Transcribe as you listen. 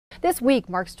This week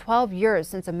marks 12 years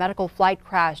since a medical flight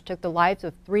crash took the lives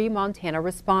of 3 Montana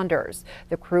responders.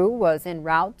 The crew was en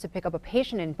route to pick up a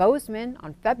patient in Bozeman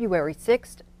on February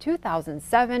 6,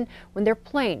 2007, when their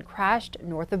plane crashed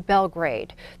north of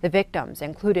Belgrade. The victims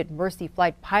included Mercy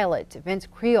flight pilot Vince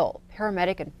Creel,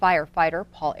 paramedic and firefighter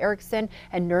Paul Erickson,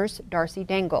 and nurse Darcy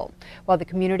Dangle. While the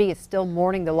community is still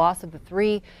mourning the loss of the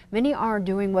three, many are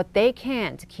doing what they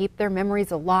can to keep their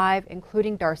memories alive,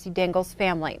 including Darcy Dangle's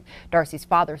family. Darcy's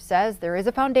father says there is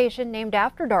a foundation named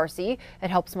after Darcy. It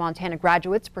helps Montana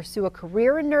graduates pursue a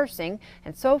career in nursing,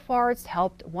 and so far it's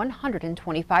helped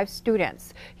 125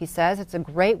 students. He says it's a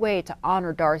great way to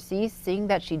honor Darcy, seeing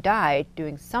that she died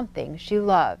doing something she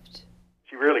loved.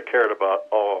 She really cared about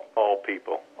all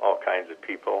people, all kinds of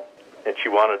people, and she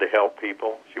wanted to help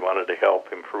people. She wanted to help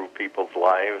improve people's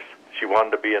lives. She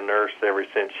wanted to be a nurse ever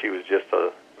since she was just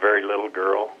a very little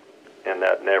girl, and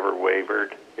that never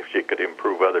wavered. If she could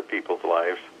improve other people's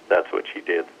lives, that's what she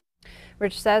did.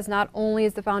 Rich says not only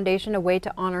is the foundation a way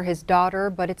to honor his daughter,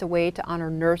 but it's a way to honor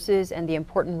nurses and the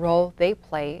important role they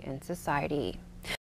play in society.